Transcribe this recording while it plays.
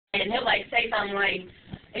and he'll like say something like,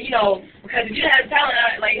 you know, because if you have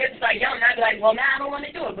talent, like it's like young, I'd be like, well, now I don't want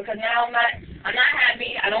to do it because now I'm not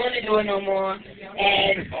happy. I don't want to do it no more.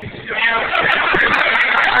 And now.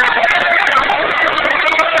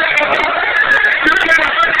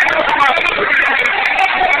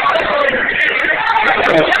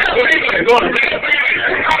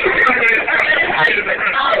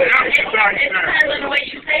 It depends on the way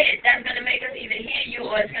you say it. That's going to make us either hear you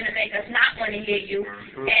or it's going to make us not want to hear you.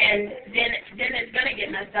 And then it's going to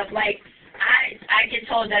get messed up. Like, I get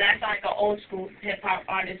told that I sound like an old school hip-hop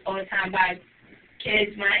artist all the time by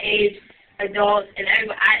kids my age, adults, and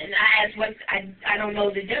everybody. And I ask I don't know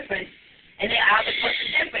the difference. And they ask what's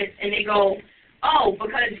the difference? And they go, oh,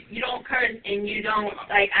 because you don't curse and you don't,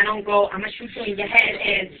 like, I don't go, I'm going to shoot you in your head,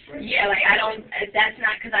 and, yeah, like, I don't, that's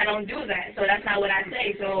not because I don't do that, so that's not what I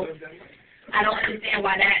say, so I don't understand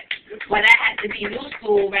why that has to be new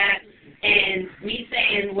school rap, and me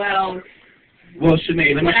saying, well,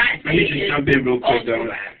 Sinead, let me just jump in real quick, though.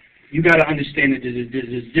 You got to understand that there's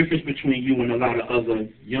a difference between you and a lot of other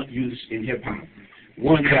young youths in hip-hop.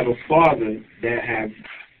 One, you have a father that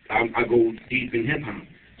I go deep in hip-hop.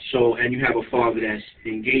 So, and you have a father that's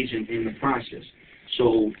engaging in the process.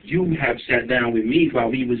 So you have sat down with me while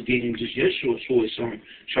we was getting just your short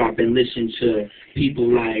sharp and listened to people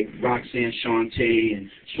like Roxanne Shante and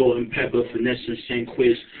Salt and Pepper, Vanessa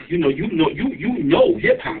Sanquist. You know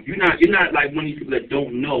hip hop. You're not like one of these people that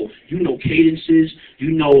don't know. You know cadences. You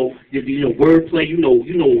know wordplay. You know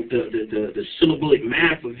the syllabic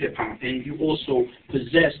math of hip hop, and you also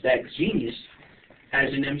possess that genius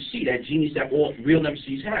as an MC, that genius that all real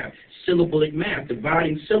MCs have. Syllabic math,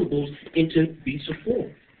 dividing syllables into beats of 4.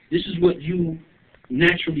 This is what you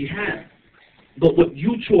naturally have. But what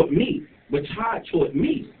you taught me, what Todd taught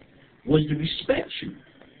me, was the respect you.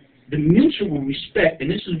 The mutual respect, and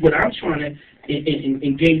this is what I'm trying to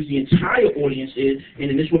engage the entire audience in,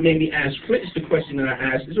 and this is what made me ask Chris the question that I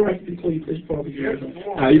asked. Is it all right if we call you Chris Paul? Sometimes, you're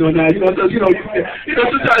the professional thing,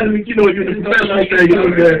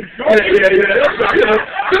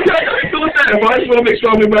 I just want to make sure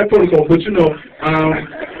I'm in my protocol, but but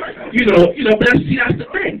that's the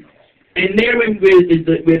thing. And therein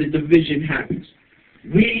where the division happens.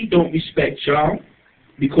 We don't respect y'all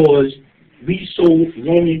because we so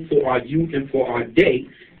longing for our youth and for our day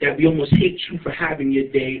that we almost hate you for having your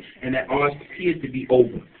day and that ours appears to be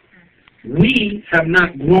over. We have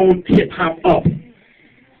not grown hip-hop up.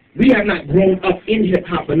 We have not grown up in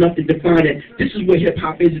hip-hop enough to define that this is where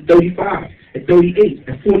hip-hop is at 35, at 38,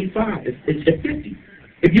 at 45, at 50.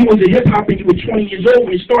 If you was a hip-hop and you were 20 years old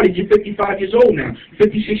when you started, you're 55 years old now,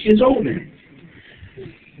 56 years old now.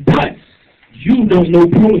 But you don't know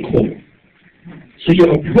protocol. So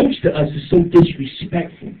your approach to us is so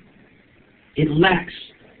disrespectful. It lacks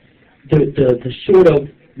the sort of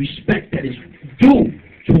respect that is due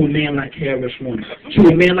to a man like KRS One, to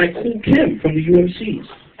a man like Kool Kim from the UMCs,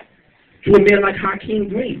 to a man like Hakeem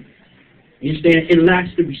Green. You understand? It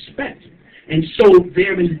lacks the respect. And so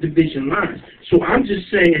there is the division lines. So I'm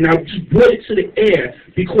just saying, and I just brought it to the air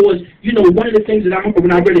because, one of the things that I remember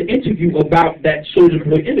when I read an interview about that Soulja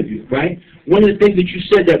Boy interview, right? One of the things that you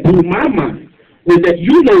said that blew my mind was that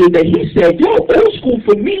you noted that he said, yo, old school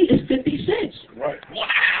for me is 50 cents. Right.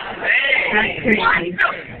 Wow, man. That's crazy.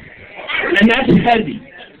 And that's heavy.